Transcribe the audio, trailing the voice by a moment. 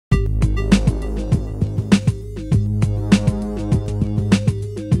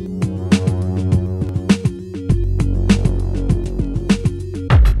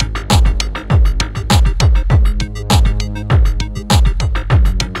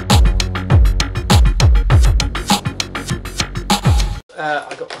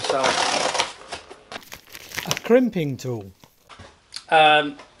got myself A crimping tool.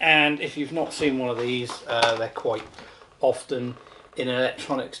 and if you've not seen one of these, they're quite often in an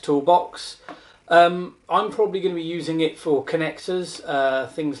electronics toolbox. I'm probably going to be using it for connectors,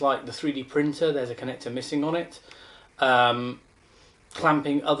 things like the 3D printer. There's a connector missing on it.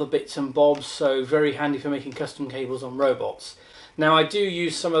 Clamping other bits and bobs, so very handy for making custom cables on robots. Now I do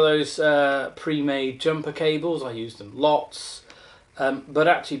use some of those pre-made jumper cables. I use them lots, but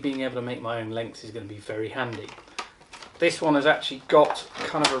actually being able to make my own lengths is going to be very handy. This one has actually got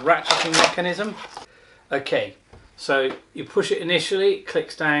kind of a ratcheting mechanism. Okay, so you push it initially, it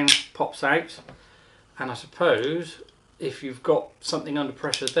clicks down, pops out, and I suppose if you've got something under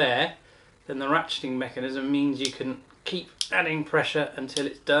pressure there, then the ratcheting mechanism means you can keep adding pressure until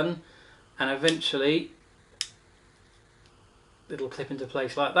it's done, and eventually it'll clip into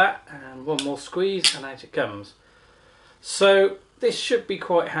place like that, and one more squeeze and out it comes. So this should be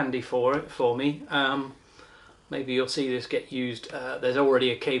quite handy for me. Maybe you'll see this get used. There's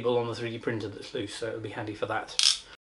already a cable on the 3D printer that's loose, so it'll be handy for that.